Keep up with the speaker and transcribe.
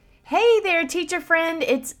there, teacher friend.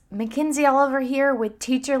 It's Mackenzie Oliver here with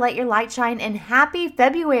Teacher Let Your Light Shine, and happy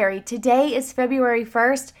February. Today is February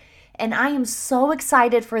 1st, and I am so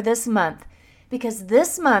excited for this month because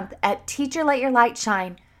this month at Teacher Let Your Light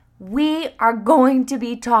Shine, we are going to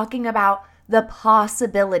be talking about the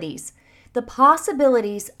possibilities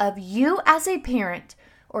of you as a parent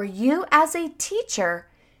or you as a teacher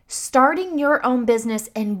starting your own business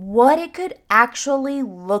and what it could actually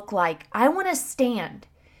look like. I want to stand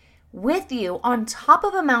with you on top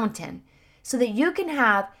of a mountain so that you can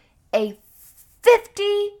have a 50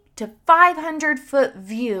 to 500 foot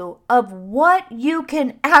view of what you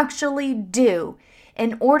can actually do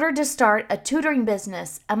in order to start a tutoring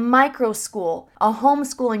business, a micro school, a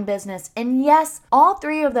homeschooling business. And yes, all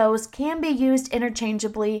three of those can be used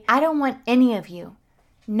interchangeably. I don't want any of you,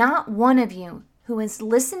 not one of you who is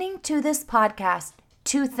listening to this podcast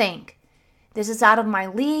to think, this is out of my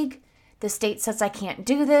league. The state says I can't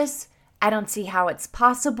do this. I don't see how it's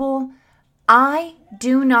possible. I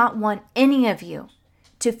do not want any of you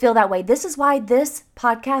to feel that way. This is why this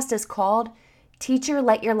podcast is called Teacher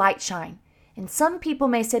Let Your Light Shine. And some people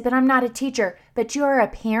may say, but I'm not a teacher, but you are a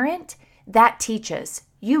parent that teaches.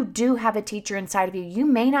 You do have a teacher inside of you. You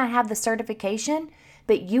may not have the certification,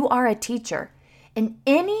 but you are a teacher. And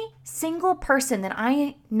any single person that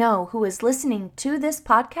I know who is listening to this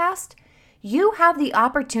podcast, you have the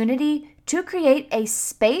opportunity to create a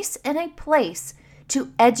space and a place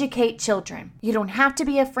to educate children. You don't have to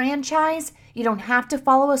be a franchise. You don't have to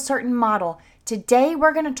follow a certain model. Today,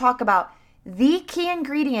 we're going to talk about the key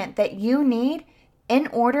ingredient that you need in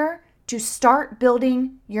order to start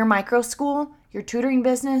building your micro school, your tutoring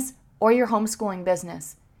business, or your homeschooling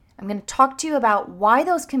business. I'm going to talk to you about why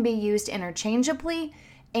those can be used interchangeably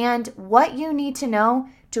and what you need to know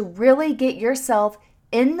to really get yourself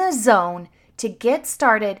in the zone to get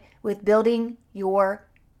started with building your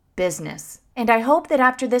business. And I hope that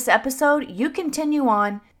after this episode, you continue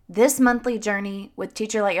on this monthly journey with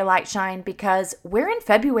Teacher Let Your Light Shine because we're in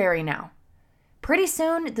February now. Pretty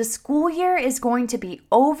soon, the school year is going to be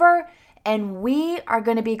over and we are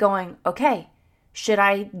going to be going, okay, should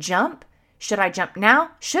I jump? Should I jump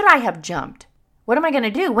now? Should I have jumped? What am I going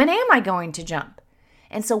to do? When am I going to jump?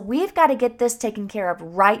 And so we've got to get this taken care of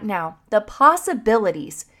right now. The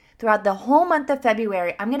possibilities throughout the whole month of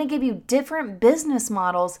February, I'm going to give you different business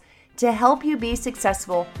models to help you be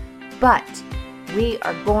successful, but we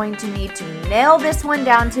are going to need to nail this one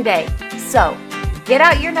down today. So get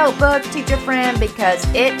out your notebook, teacher friend, because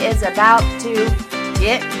it is about to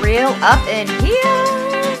get real up in here.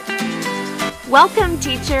 Welcome,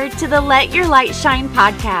 teacher, to the Let Your Light Shine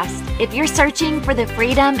podcast. If you're searching for the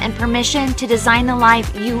freedom and permission to design the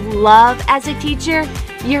life you love as a teacher,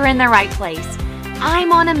 you're in the right place.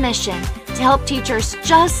 I'm on a mission to help teachers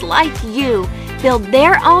just like you build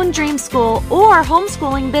their own dream school or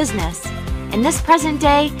homeschooling business. In this present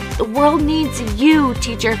day, the world needs you,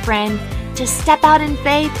 teacher friend, to step out in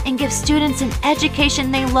faith and give students an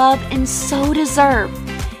education they love and so deserve.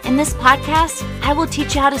 In this podcast, I will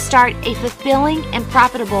teach you how to start a fulfilling and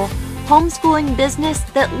profitable homeschooling business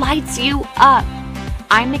that lights you up.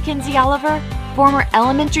 I'm Mackenzie Oliver, former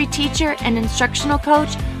elementary teacher and instructional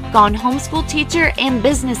coach, gone homeschool teacher and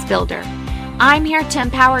business builder. I'm here to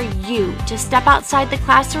empower you to step outside the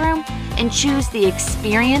classroom and choose the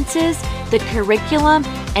experiences, the curriculum,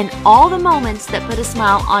 and all the moments that put a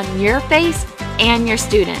smile on your face and your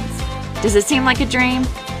students. Does it seem like a dream?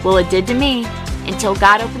 Well, it did to me until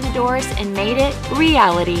God opened the doors and made it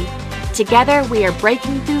reality. Together, we are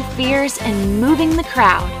breaking through fears and moving the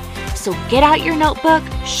crowd. So get out your notebook,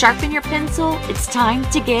 sharpen your pencil. It's time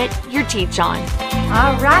to get your teach on.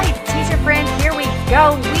 All right, teacher friend, here we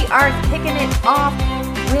go. We are kicking it off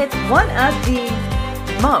with one of the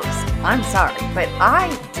but I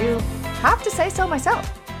do have to say so myself,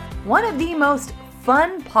 one of the most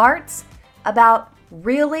fun parts about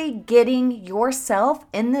really getting yourself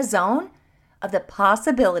in the zone of the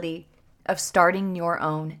possibility of starting your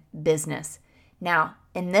own business. Now,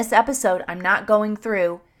 in this episode, I'm not going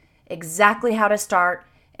through exactly how to start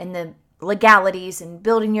and the legalities and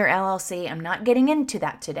building your LLC. I'm not getting into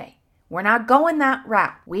that today. We're not going that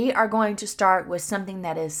route. We are going to start with something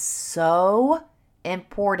that is so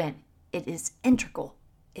important. It is integral.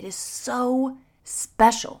 It is so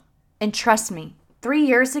special. And trust me, 3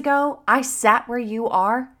 years ago, I sat where you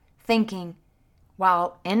are thinking,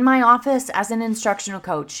 while in my office as an instructional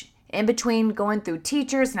coach, in between going through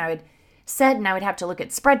teachers, and I would have to look at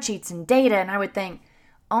spreadsheets and data, and I would think,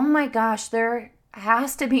 oh my gosh, there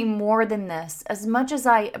has to be more than this. As much as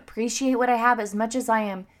I appreciate what I have, as much as I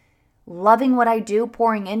am loving what I do,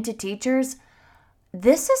 pouring into teachers,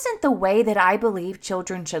 this isn't the way that I believe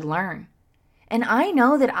children should learn. And I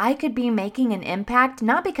know that I could be making an impact,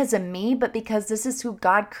 not because of me, but because this is who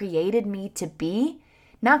God created me to be,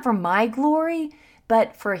 not for my glory,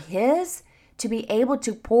 but for His, to be able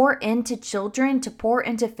to pour into children, to pour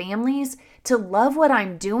into families, to love what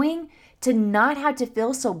I'm doing, to not have to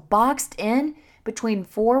feel so boxed in between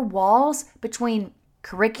four walls, between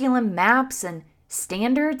curriculum maps and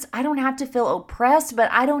standards. I don't have to feel oppressed, but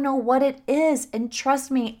I don't know what it is. And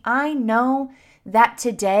trust me, I know that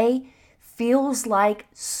today feels like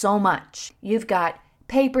so much. You've got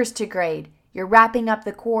papers to grade. You're wrapping up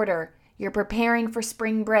the quarter. You're preparing for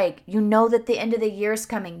spring break. You know that the end of the year is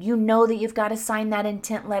coming. You know that you've got to sign that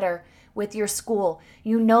intent letter with your school.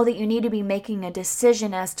 You know that you need to be making a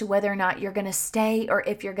decision as to whether or not you're going to stay or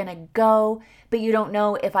if you're going to go. But you don't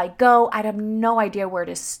know, if I go, I'd have no idea where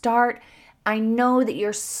to start. I know that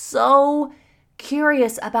you're so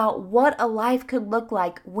curious about what a life could look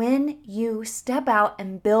like when you step out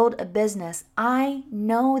and build a business. I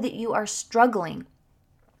know that you are struggling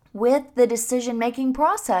with the decision-making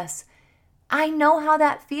process. I know how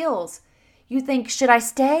that feels. You think, should I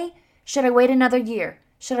stay? Should I wait another year?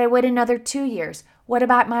 Should I wait another 2 years? What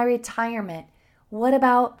about my retirement? What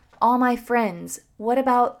about all my friends? What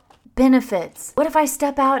about benefits? What if I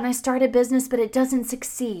step out and I start a business but it doesn't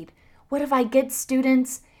succeed? What if I get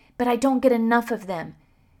students but I don't get enough of them?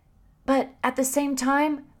 But at the same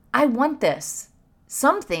time, I want this.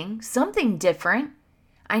 Something different.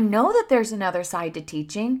 I know that there's another side to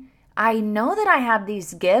teaching. I know that I have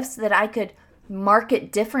these gifts that I could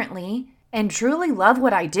market differently and truly love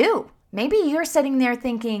what I do. Maybe you're sitting there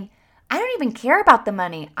thinking, I don't even care about the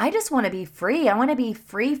money. I just want to be free. I want to be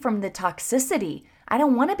free from the toxicity. I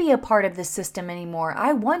don't want to be a part of the system anymore.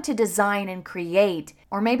 I want to design and create.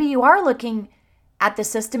 Or maybe you are looking at the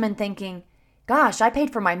system and thinking, gosh, I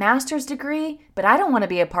paid for my master's degree, but I don't want to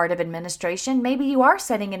be a part of administration. Maybe you are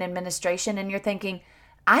sitting in administration and you're thinking,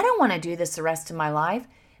 I don't want to do this the rest of my life.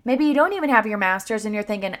 Maybe you don't even have your master's and you're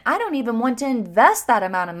thinking, I don't even want to invest that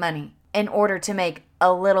amount of money in order to make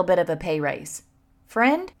a little bit of a pay raise.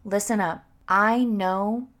 Friend, listen up. I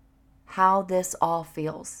know how this all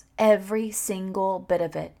feels, every single bit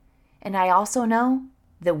of it. And I also know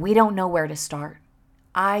that we don't know where to start.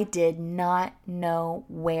 I did not know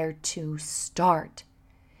where to start.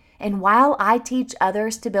 And while I teach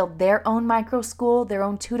others to build their own micro school, their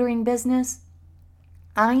own tutoring business,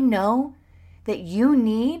 I know that you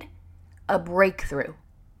need a breakthrough.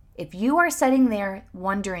 If you are sitting there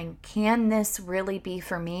wondering, can this really be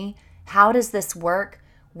for me? How does this work?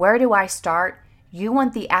 Where do I start? You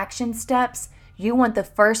want the action steps. You want the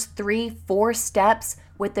first 3-4 steps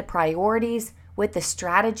with the priorities, with the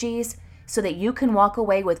strategies, so that you can walk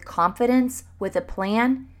away with confidence, with a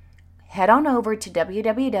plan. Head on over to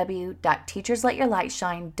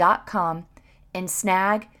www.teachersletyourlightshine.com and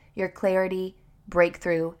snag your Clarity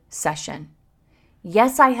Breakthrough session.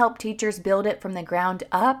 Yes, I help teachers build it from the ground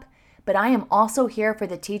up, but I am also here for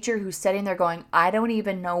the teacher who's sitting there going, I don't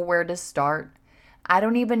even know where to start. I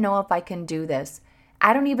don't even know if I can do this.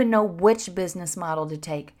 I don't even know which business model to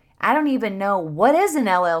take. I don't even know what is an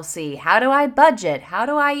LLC. How do I budget? How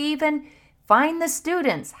do I even find the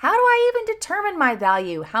students? How do I even determine my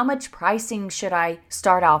value? How much pricing should I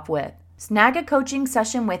start off with? Snag a coaching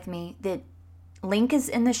session with me. The link is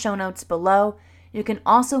in the show notes below. You can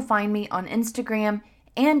also find me on Instagram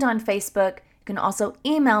and on Facebook. You can also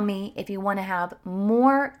email me if you want to have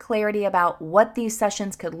more clarity about what these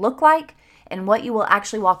sessions could look like and what you will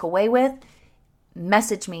actually walk away with.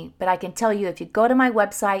 Message me, but I can tell you if you go to my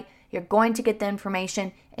website, you're going to get the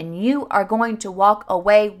information and you are going to walk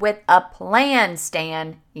away with a plan,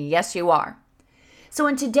 Stan. Yes, you are. So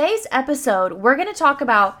in today's episode, we're going to talk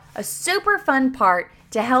about a super fun part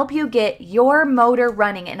to help you get your motor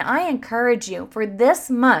running. And I encourage you for this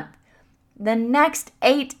month, the next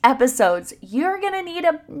 8 episodes, you're going to need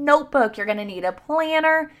a notebook. You're going to need a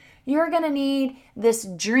planner. You're going to need this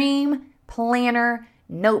dream planner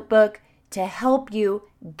notebook to help you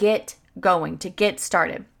get going, to get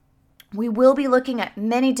started. We will be looking at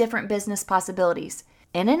many different business possibilities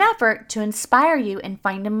in an effort to inspire you and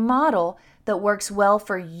find a model that works well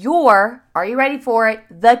for your, are you ready for it?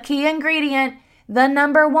 The key ingredient, the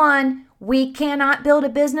number one, we cannot build a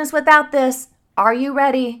business without this. Are you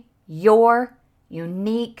ready? Your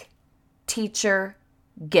unique teacher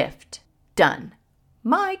gift. Done.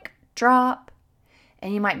 Mic drop.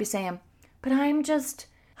 And you might be saying, but I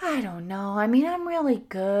don't know. I'm really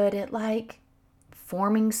good at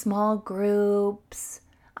forming small groups.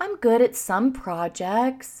 I'm good at some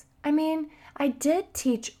projects. I did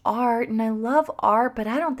teach art and I love art, but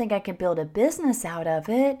I don't think I can build a business out of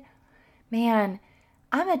it. Man,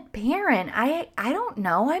 I'm a parent. I don't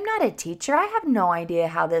know. I'm not a teacher. I have no idea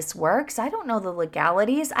how this works. I don't know the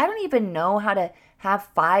legalities. I don't even know how to have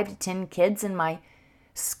 5 to 10 kids in my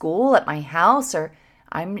school at my house, or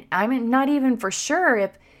I'm not even for sure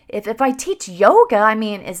if I teach yoga, I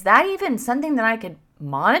mean, is that even something that I could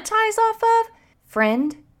monetize off of?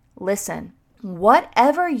 Friend, listen.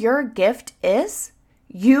 Whatever your gift is,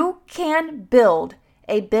 you can build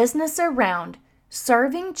a business around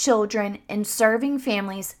serving children and serving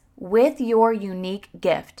families with your unique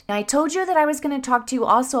gift. And I told you that I was going to talk to you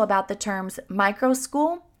also about the terms micro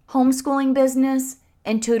school, homeschooling business,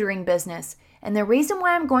 and tutoring business. And the reason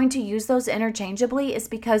why I'm going to use those interchangeably is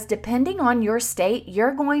because depending on your state,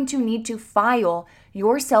 you're going to need to file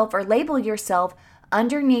yourself or label yourself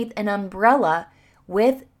underneath an umbrella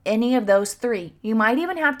with any of those three. You might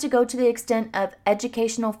even have to go to the extent of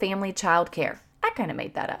educational family childcare. I kind of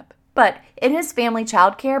made that up, but it is family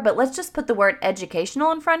childcare, but let's just put the word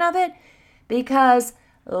educational in front of it because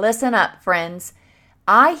listen up, friends.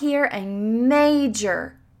 I hear a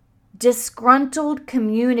major disgruntled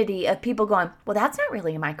community of people going, well, that's not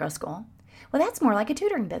really a micro school. Well, that's more like a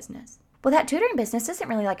tutoring business. Well, that tutoring business isn't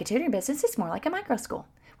really like a tutoring business. It's more like a micro school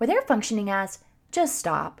where they're functioning as just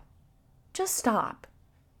stop. Just stop.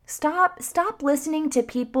 Stop listening to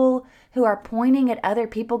people who are pointing at other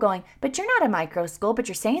people going, but you're not a micro school, but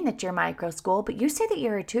you're saying that you're a micro school, but you say that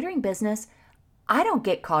you're a tutoring business. I don't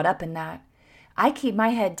get caught up in that. I keep my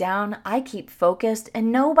head down, I keep focused,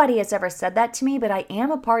 and nobody has ever said that to me, but I am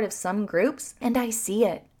a part of some groups, and I see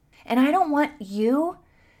it. And I don't want you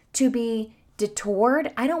to be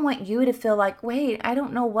detoured. I don't want you to feel like, wait, I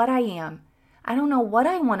don't know what I am. I don't know what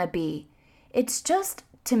I want to be. It's just,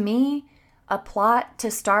 to me, a plot to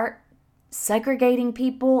start segregating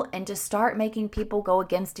people and to start making people go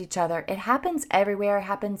against each other. It happens everywhere. It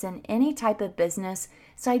happens in any type of business.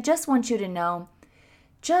 So I just want you to know,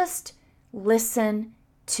 just listen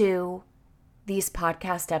to these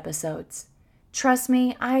podcast episodes. Trust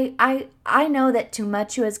me, I know that too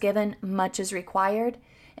much who is given, much is required.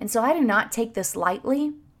 And so I do not take this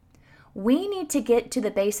lightly. We need to get to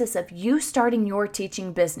the basis of you starting your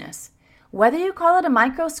teaching business. Whether you call it a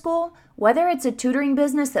micro school, whether it's a tutoring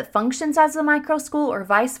business that functions as a micro school or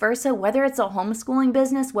vice versa, whether it's a homeschooling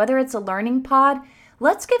business, whether it's a learning pod,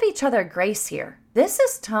 let's give each other grace here. This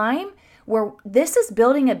is time where this is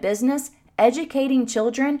building a business, educating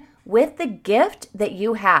children with the gift that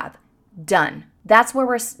you have. Done. That's where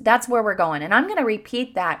we're going. And I'm going to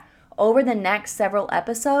repeat that over the next several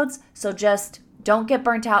episodes. So just don't get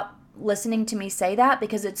burnt out listening to me say that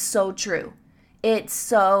because it's so true. It's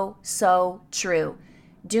so, so true.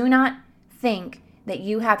 Do not think that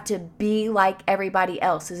you have to be like everybody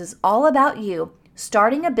else. This is all about you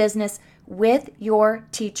starting a business with your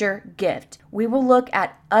teacher gift. We will look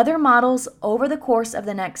at other models over the course of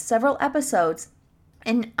the next several episodes,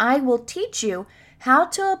 and I will teach you how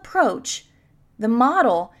to approach the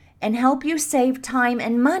model and help you save time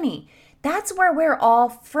and money. That's where we're all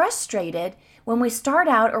frustrated when we start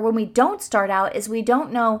out or when we don't start out, is we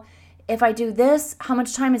don't know, if I do this, how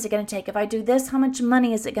much time is it going to take? If I do this, how much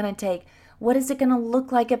money is it going to take? What is it going to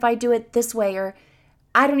look like if I do it this way? Or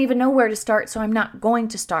I don't even know where to start, so I'm not going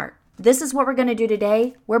to start. This is what we're going to do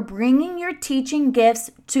today. We're bringing your teaching gifts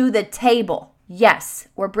to the table. Yes,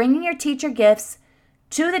 we're bringing your teacher gifts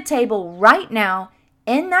to the table right now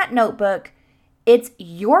in that notebook. It's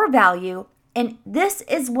your value, and this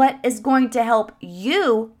is what is going to help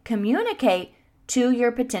you communicate to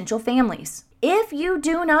your potential families. If you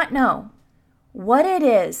do not know what it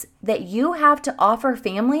is that you have to offer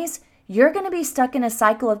families, you're going to be stuck in a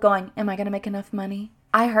cycle of going, am I going to make enough money?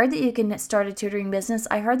 I heard that you can start a tutoring business.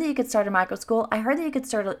 I heard that you could start a micro school. I heard that you could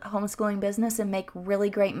start a homeschooling business and make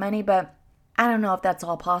really great money, but I don't know if that's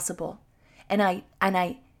all possible. And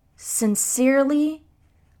I sincerely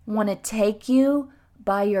want to take you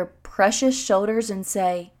by your precious shoulders and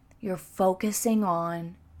say, you're focusing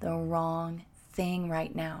on the wrong thing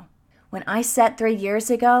right now. When I set 3 years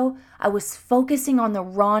ago, I was focusing on the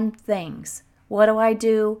wrong things. What do I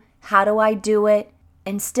do? How do I do it?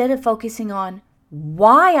 Instead of focusing on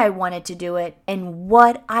why I wanted to do it and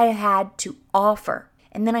what I had to offer.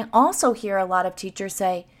 And then I also hear a lot of teachers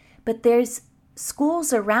say, but there's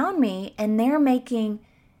schools around me and they're making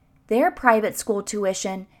their private school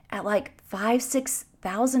tuition at like $5,000,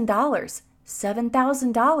 $6,000,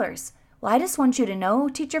 $7,000. Well, I just want you to know,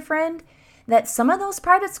 teacher friend, that some of those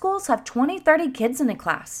private schools have 20, 30 kids in a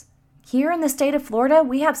class. Here in the state of Florida,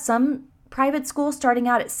 we have some private schools starting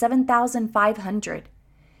out at $7,500.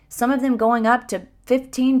 Some of them going up to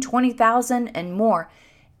 $15,000, $20,000 and more.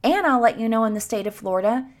 And I'll let you know, in the state of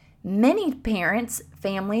Florida, Many parents,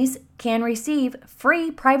 families can receive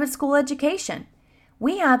free private school education.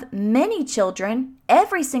 We have many children,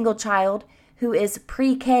 every single child who is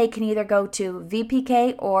pre-K can either go to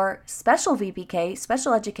VPK or special VPK,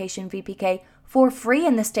 special education VPK, for free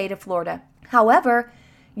in the state of Florida. However,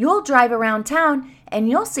 you'll drive around town and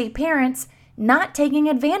you'll see parents not taking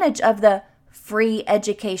advantage of the free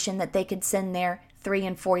education that they could send their 3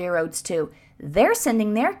 and 4-year-olds to. They're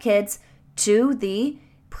sending their kids to the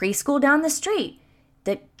preschool down the street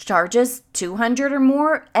that charges $200 or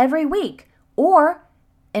more every week. Or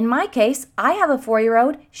in my case, I have a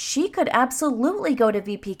 4-year-old. She could absolutely go to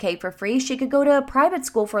VPK for free. She could go to a private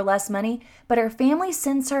school for less money, but her family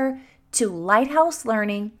sends her to Lighthouse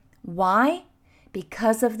Learning. Why?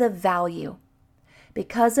 Because of the value,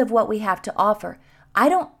 because of what we have to offer. I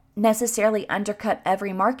don't necessarily undercut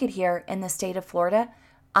every market here in the state of Florida.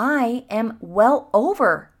 I am well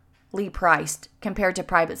overly priced compared to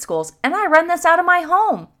private schools, and I run this out of my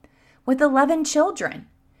home with 11 children.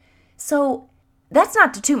 So that's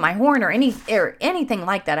not to toot my horn or anything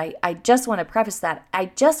like that. I just want to preface that.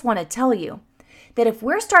 I just want to tell you that if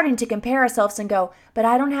we're starting to compare ourselves and go, but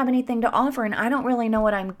I don't have anything to offer and I don't really know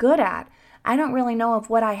what I'm good at. I don't really know if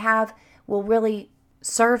what I have will really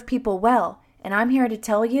serve people well. And I'm here to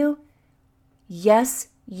tell you, yes,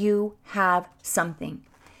 you have something.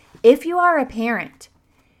 If you are a parent,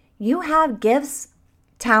 you have gifts,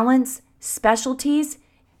 talents, specialties.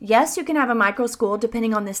 Yes, you can have a micro school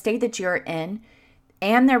depending on the state that you're in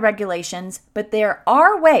and their regulations, but there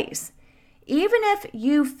are ways. Even if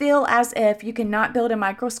you feel as if you cannot build a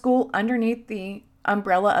micro school underneath the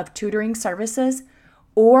umbrella of tutoring services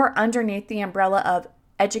or underneath the umbrella of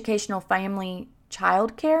educational family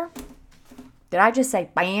childcare. Did I just say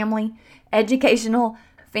family? Educational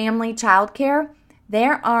family childcare.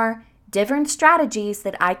 There are different strategies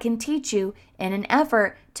that I can teach you in an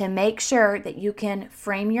effort to make sure that you can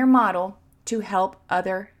frame your model to help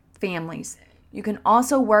other families. You can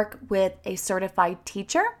also work with a certified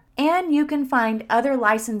teacher, and you can find other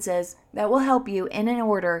licenses that will help you in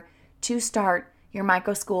order to start your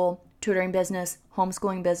micro school, tutoring business,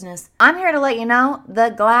 homeschooling business. I'm here to let you know the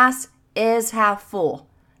glass is half full,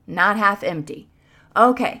 not half empty.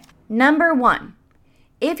 Okay, number 1,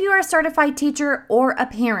 if you are a certified teacher or a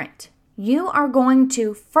parent, you are going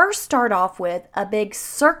to first start off with a big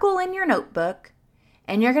circle in your notebook,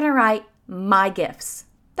 and you're going to write my gifts.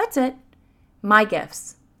 That's it. My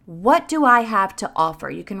gifts. What do I have to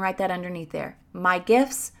offer? You can write that underneath there. My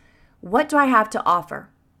gifts. What do I have to offer?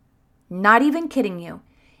 Not even kidding you.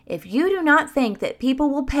 If you do not think that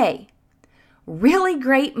people will pay really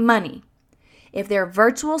great money, if they're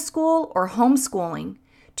virtual school or homeschooling,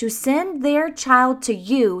 to send their child to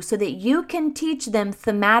you so that you can teach them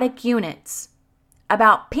thematic units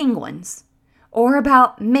about penguins or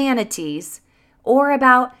about manatees or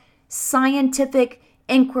about scientific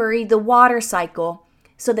inquiry, the water cycle,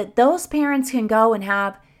 so that those parents can go and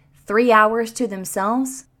have 3 hours to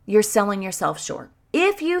themselves, you're selling yourself short.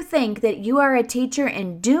 If you think that you are a teacher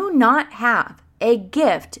and do not have a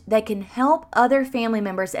gift that can help other family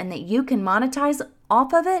members and that you can monetize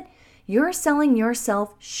off of it, you're selling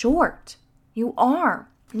yourself short. You are.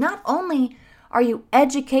 Not only are you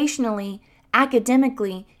educationally,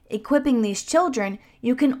 academically equipping these children,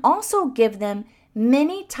 you can also give them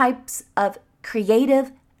many types of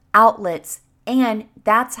creative outlets, and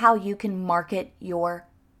that's how you can market your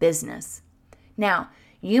business. Now,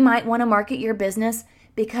 you might want to market your business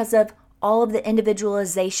because of all of the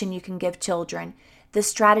individualization you can give children, the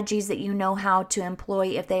strategies that you know how to employ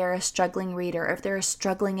if they are a struggling reader, if they're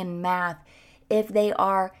struggling in math, if they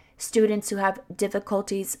are students who have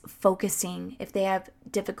difficulties focusing, if they have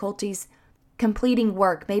difficulties completing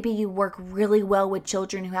work. Maybe you work really well with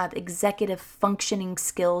children who have executive functioning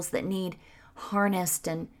skills that need harnessed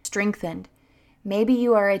and strengthened. Maybe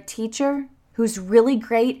you are a teacher who's really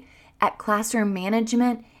great at classroom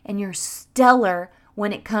management and you're stellar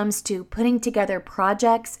when it comes to putting together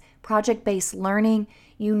projects, project-based learning.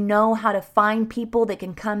 You know how to find people that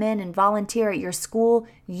can come in and volunteer at your school.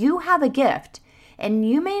 You have a gift, and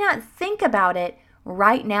you may not think about it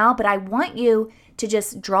right now, but I want you to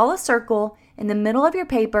just draw a circle in the middle of your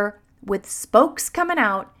paper with spokes coming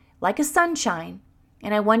out like a sunshine,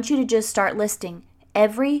 and I want you to just start listing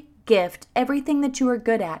every gift, everything that you are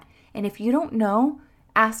good at. And if you don't know,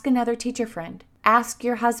 ask another teacher friend, ask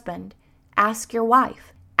your husband, ask your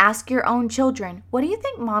wife, ask your own children. What do you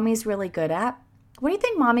think mommy's really good at? What do you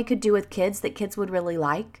think mommy could do with kids that kids would really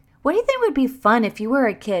like? What do you think would be fun if you were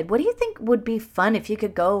a kid? What do you think would be fun if you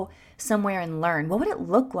could go somewhere and learn? What would it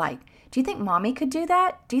look like? Do you think mommy could do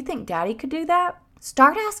that? Do you think daddy could do that?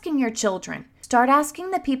 Start asking your children. Start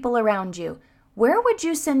asking the people around you, where would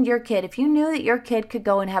you send your kid if you knew that your kid could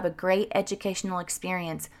go and have a great educational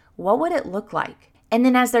experience? What would it look like? And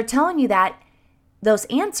then as they're telling you those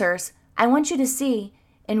answers, I want you to see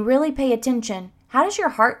and really pay attention. How does your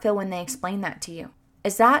heart feel when they explain that to you?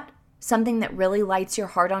 Is that something that really lights your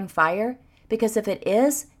heart on fire? Because if it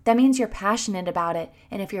is, that means you're passionate about it.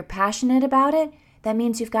 And if you're passionate about it, that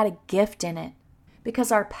means you've got a gift in it. Because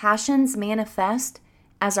our passions manifest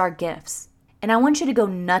as our gifts. And I want you to go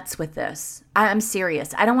nuts with this. I'm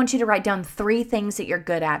serious. I don't want you to write down 3 things that you're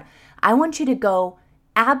good at. I want you to go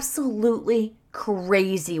absolutely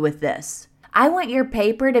crazy with this. I want your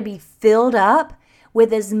paper to be filled up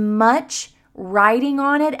with as much writing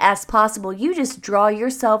on it as possible. You just draw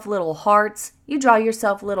yourself little hearts. You draw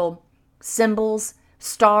yourself little symbols,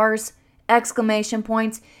 stars, exclamation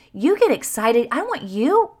points. You get excited. I want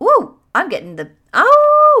you. I'm getting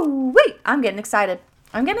excited.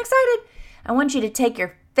 I want you to take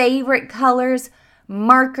your favorite colors,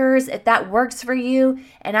 markers, if that works for you,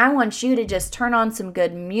 and I want you to just turn on some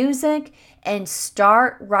good music and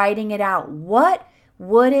start writing it out. What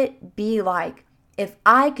would it be like if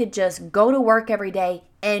I could just go to work every day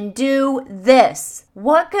and do this?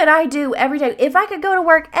 What could I do every day? If I could go to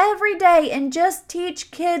work every day and just teach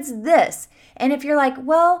kids this. And if you're like,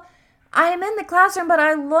 well, I'm in the classroom, but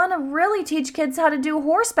I want to really teach kids how to do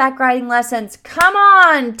horseback riding lessons. Come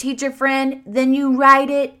on, teacher friend. Then you write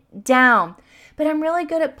it down. But I'm really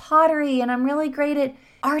good at pottery, and I'm really great at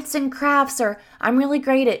arts and crafts, or I'm really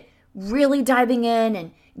great at really diving in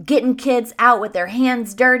and getting kids out with their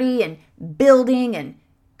hands dirty and building and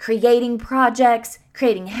creating projects,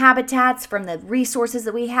 creating habitats from the resources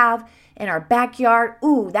that we have in our backyard.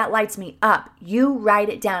 Ooh, that lights me up. You write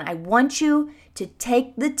it down. I want you to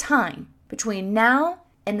take the time between now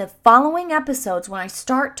and the following episodes when I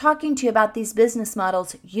start talking to you about these business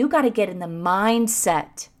models. You got to get in the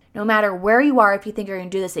mindset. No matter where you are, if you think you're going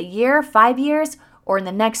to do this a year, 5 years, or in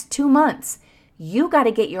the next 2 months, you got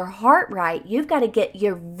to get your heart right. You've got to get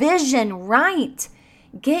your vision right.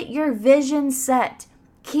 Get your vision set.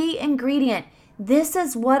 Key ingredient. This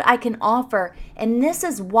is what I can offer, and this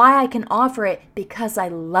is why I can offer it, because I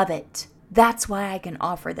love it. That's why I can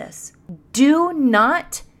offer this. Do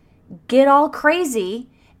not get all crazy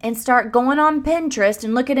and start going on Pinterest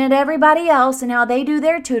and looking at everybody else and how they do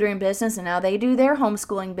their tutoring business and how they do their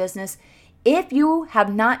homeschooling business if you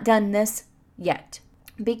have not done this yet.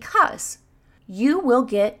 Because you will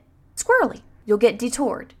get squirrely. You'll get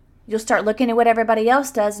detoured. You'll start looking at what everybody else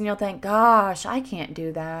does and you'll think, gosh, I can't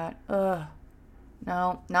do that. Ugh,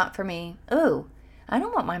 no, not for me. Ooh, I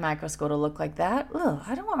don't want my micro school to look like that. Ugh,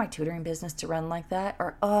 I don't want my tutoring business to run like that.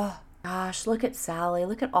 Or, gosh, look at Sally.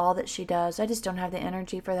 Look at all that she does. I just don't have the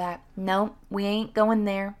energy for that. No, we ain't going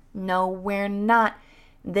there. No, we're not.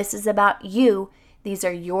 This is about you. These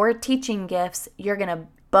are your teaching gifts. You're going to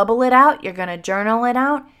bubble it out. You're going to journal it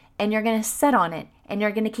out. And you're going to sit on it. And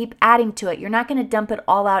you're going to keep adding to it. You're not going to dump it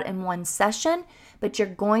all out in one session. But you're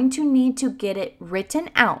going to need to get it written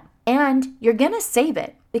out. And you're going to save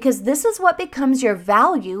it. Because this is what becomes your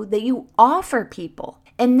value that you offer people.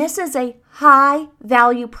 And this is a high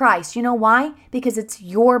value price. You know why? Because it's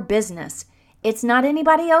your business. It's not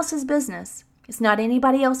anybody else's business. It's not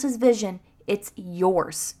anybody else's vision. It's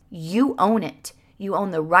yours. You own it. You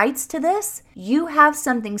own the rights to this. You have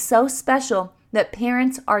something so special that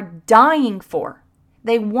parents are dying for.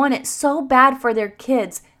 They want it so bad for their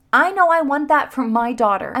kids. I know I want that for my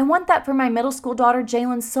daughter. I want that for my middle school daughter,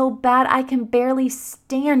 Jalen, so bad I can barely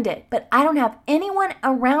stand it. But I don't have anyone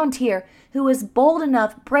around here who is bold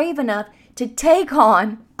enough, brave enough to take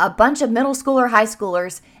on a bunch of middle school or high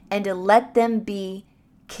schoolers and to let them be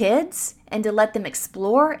kids and to let them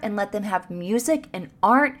explore and let them have music and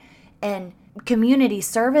art and community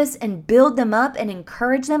service and build them up and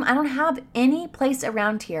encourage them. I don't have any place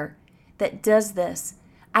around here that does this.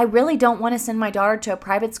 I really don't want to send my daughter to a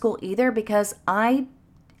private school either because I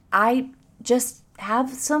just have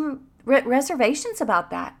some reservations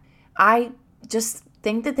about that. I just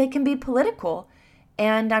think that they can be political.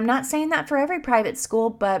 And I'm not saying that for every private school,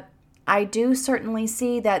 but I do certainly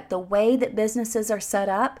see that the way that businesses are set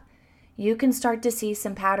up, you can start to see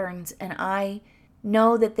some patterns. And I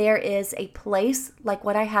know that there is a place like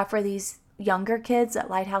what I have for these younger kids at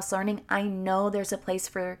Lighthouse Learning. I know there's a place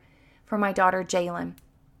for my daughter, Jalen.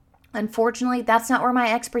 Unfortunately, that's not where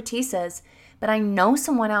my expertise is, but I know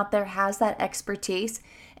someone out there has that expertise,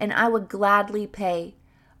 and I would gladly pay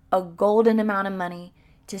a golden amount of money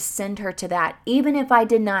to send her to that. Even if I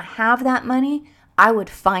did not have that money, I would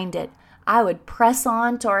find it. I would press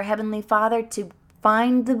on to our Heavenly Father to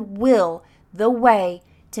find the will, the way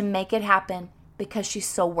to make it happen because she's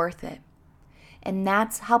so worth it. And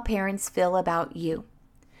that's how parents feel about you.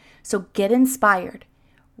 So get inspired.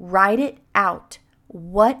 Write it out.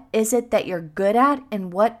 What is it that you're good at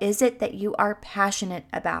and what is it that you are passionate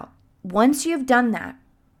about? Once you've done that,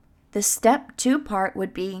 the step 2 part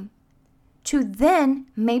would be to then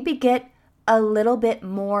maybe get a little bit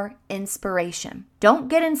more inspiration. Don't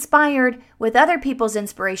get inspired with other people's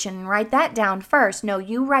inspiration and write that down first. No,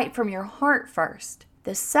 you write from your heart first.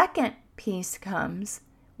 The second piece comes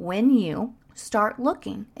when you start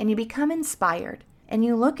looking and you become inspired and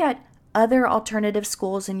you look at other alternative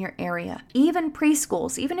schools in your area, even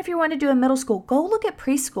preschools. Even if you want to do a middle school, go look at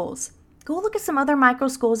preschools. Go look at some other micro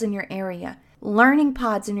schools in your area, learning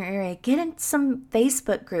pods in your area. Get in some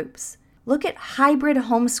Facebook groups. Look at hybrid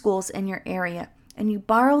homeschools in your area, and you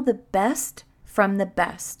borrow the best from the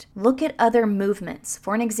best. Look at other movements.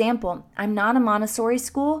 For an example, I'm not a Montessori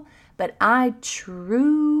school, but I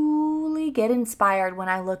truly get inspired when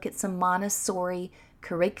I look at some Montessori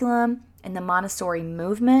curriculum and the Montessori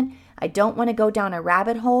movement. I don't want to go down a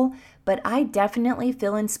rabbit hole, but I definitely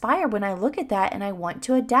feel inspired when I look at that and I want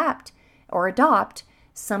to adapt or adopt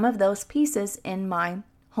some of those pieces in my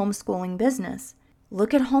homeschooling business.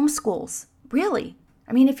 Look at homeschools. Really.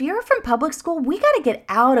 I mean, if you're from public school, we got to get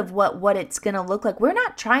out of what it's going to look like. We're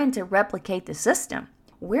not trying to replicate the system.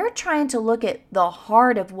 We're trying to look at the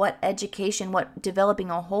heart of what education, what developing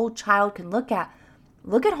a whole child can look at.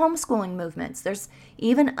 Look at homeschooling movements. There's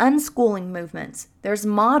even unschooling movements. There's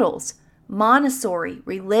models, Montessori,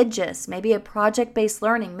 religious, maybe a project-based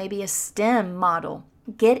learning, maybe a STEM model.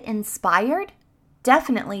 Get inspired?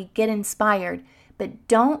 Definitely get inspired. But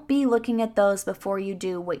don't be looking at those before you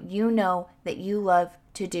do what you know that you love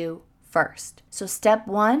to do first. So step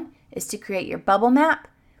 1 is to create your bubble map.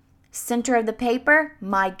 Center of the paper,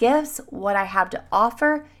 my gifts, what I have to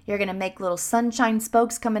offer. You're going to make little sunshine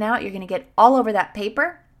spokes coming out. You're going to get all over that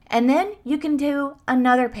paper. And then you can do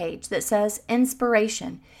another page that says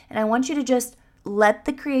inspiration. And I want you to just let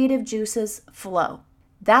the creative juices flow.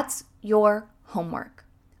 That's your homework.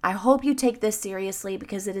 I hope you take this seriously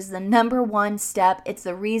because it is the number 1 step. It's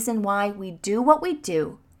the reason why we do what we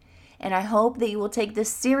do. And I hope that you will take this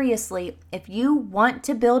seriously. If you want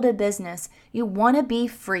to build a business, you want to be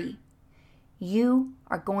free, you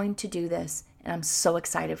are going to do this. And I'm so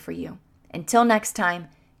excited for you. Until next time,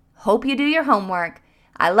 hope you do your homework.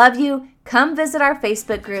 I love you. Come visit our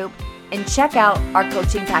Facebook group and check out our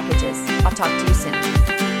coaching packages. I'll talk to you soon.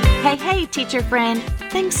 Hey, teacher friend.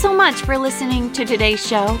 Thanks so much for listening to today's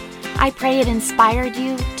show. I pray it inspired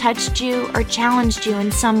you, touched you, or challenged you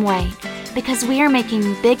in some way, because we are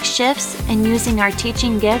making big shifts and using our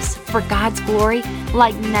teaching gifts for God's glory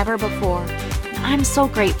like never before. I'm so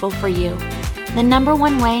grateful for you. The number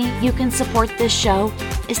 1 way you can support this show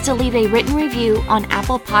is to leave a written review on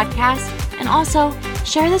Apple Podcasts and also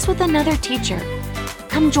share this with another teacher.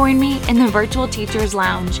 Come join me in the Virtual Teachers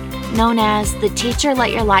Lounge, known as the Teacher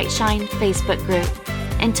Let Your Light Shine Facebook group.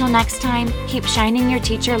 Until next time, keep shining your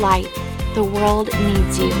teacher light. The world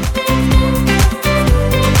needs you.